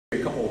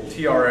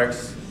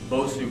TRX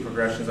BOSU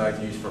progressions I like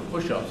to use for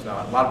push-ups.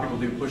 Now, a lot of people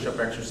do push-up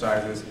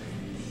exercises,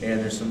 and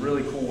there's some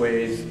really cool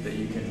ways that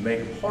you can make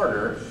them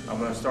harder. I'm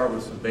going to start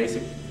with some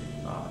basic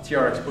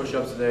TRX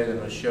push-ups today. Then I'm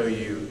going to show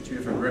you two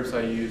different grips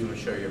I use. I'm going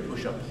to show you a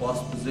push-up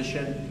plus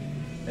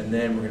position, and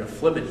then we're going to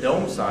flip it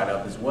dome side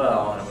up as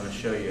well, and I'm going to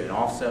show you an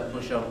offset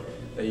push-up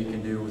that you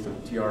can do with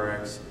a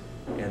TRX,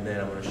 and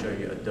then I'm going to show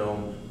you a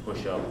dome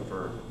push-up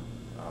for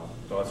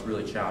well, it's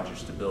really challenge your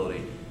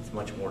stability. It's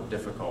much more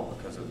difficult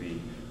because of the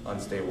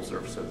unstable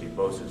surface of the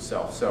BOSU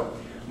itself. So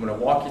I'm going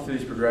to walk you through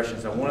these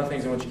progressions. Now, one of the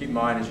things I want you to keep in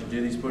mind as you do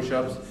these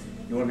push-ups,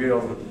 you want to be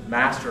able to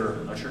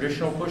master a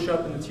traditional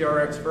push-up in the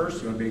TRX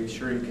first. You want to make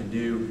sure you can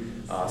do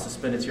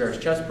suspended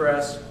TRX chest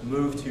press,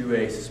 move to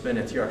a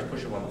suspended TRX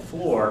push-up on the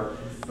floor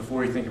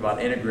before you think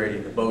about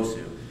integrating the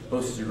BOSU.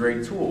 BOSU is a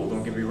great tool,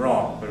 don't get me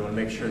wrong, but you want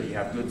to make sure that you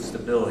have good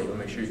stability. You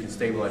want to make sure you can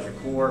stabilize your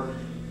core.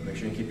 Make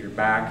sure you keep your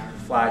back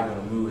flat. You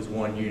want to move as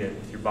one unit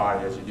with your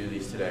body as you do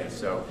these today.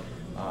 So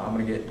I'm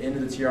going to get into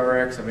the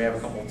TRX. I may have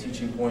a couple of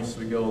teaching points as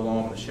we go along.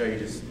 I'm going to show you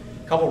just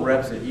a couple of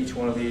reps at each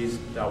one of these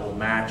that will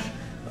match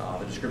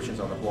the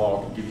descriptions on the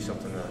blog and give you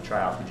something to try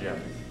out the gym.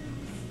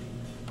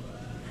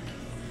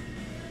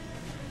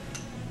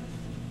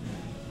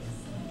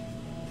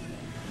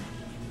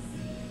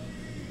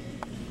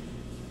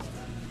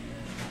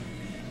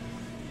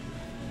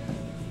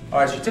 All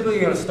right, so you're typically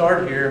going to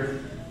start here.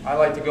 I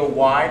like to go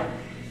wide,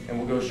 and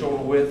we'll go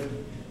shoulder width.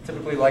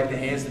 Typically like the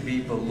hands to be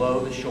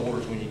below the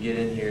shoulders when you get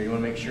in here. You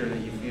want to make sure that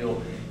you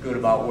feel good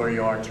about where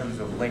you are in terms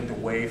of length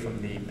away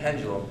from the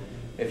pendulum,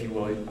 if you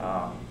will.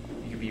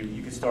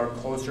 You could start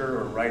closer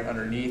or right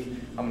underneath.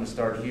 I'm going to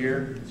start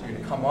here. So you're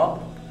going to come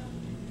up.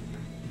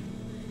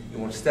 You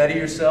want to steady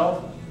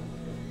yourself,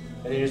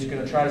 and then you're just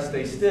going to try to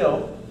stay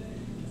still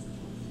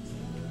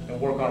and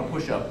work on a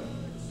push-up.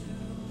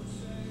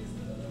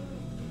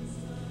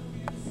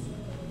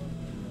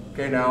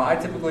 Okay, now I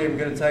typically am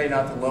going to tell you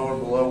not to lower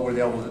below where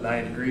the elbow is at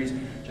 90 degrees,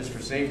 just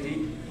for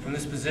safety. From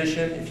this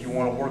position, if you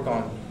want to work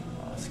on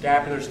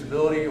scapular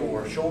stability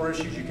or shoulder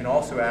issues, you can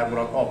also add what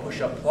I'll call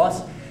push-up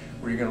plus,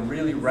 where you're going to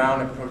really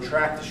round and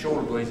protract the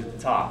shoulder blades at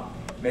the top.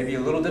 Maybe a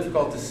little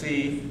difficult to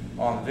see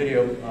on the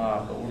video,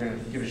 but we're going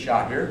to give it a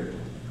shot here.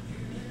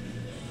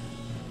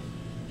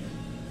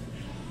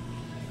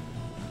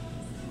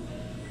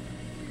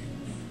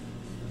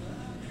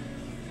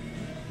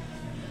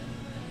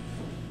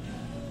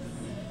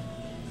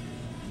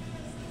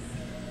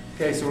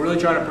 Okay, so we're really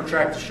trying to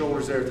protract the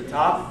shoulders there at the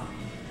top.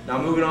 Now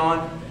moving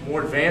on,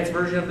 more advanced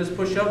version of this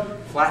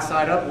push-up, flat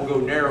side up, we'll go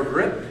narrow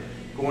grip.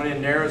 Going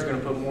in narrow is going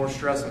to put more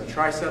stress on the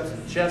triceps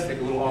and the chest, take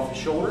a little off the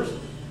shoulders.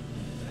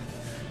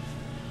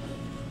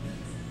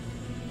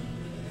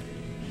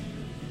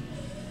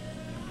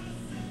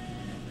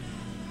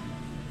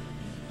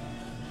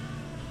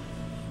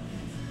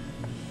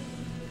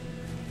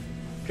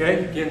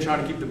 Okay, again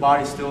trying to keep the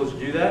body still as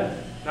you do that.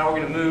 Now we're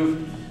going to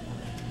move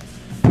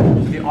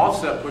to the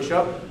offset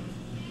push-up.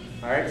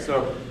 All right,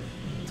 so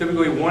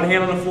typically one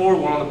hand on the floor,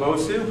 one on the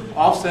BOSU.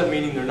 Offset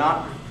meaning they're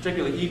not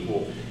particularly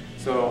equal.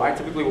 So I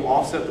typically will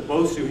offset the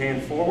BOSU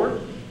hand forward.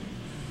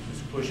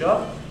 Just push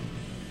up.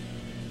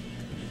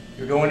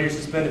 You're going to your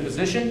suspended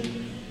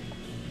position.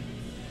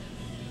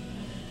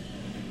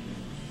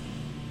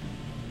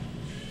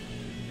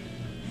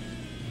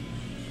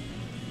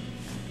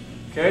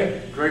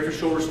 Okay, great for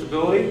shoulder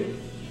stability.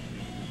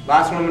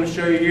 Last one I'm going to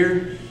show you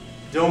here,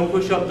 dome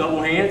push-up,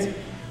 double hands.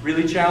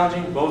 Really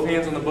challenging, both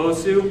hands on the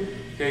BOSU.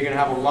 Okay, you're going to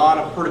have a lot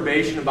of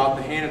perturbation about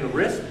the hand and the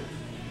wrist.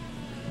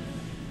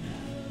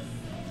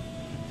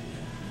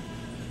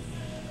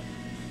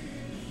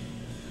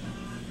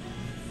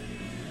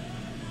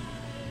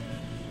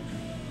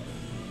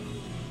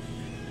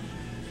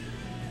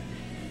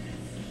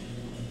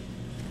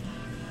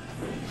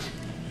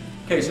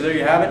 Okay, so there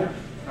you have it.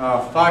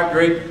 5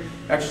 great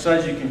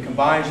exercises you can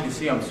combine. As you can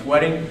see, I'm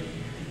sweating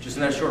just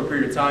in that short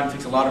period of time. It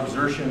takes a lot of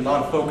exertion, a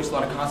lot of focus, a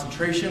lot of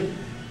concentration.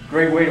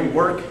 Great way to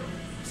work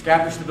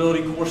scapular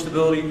stability, core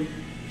stability,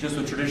 just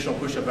with traditional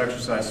push-up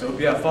exercise. So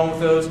hope you have fun with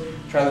those.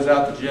 Try those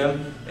out at the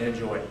gym and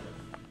enjoy.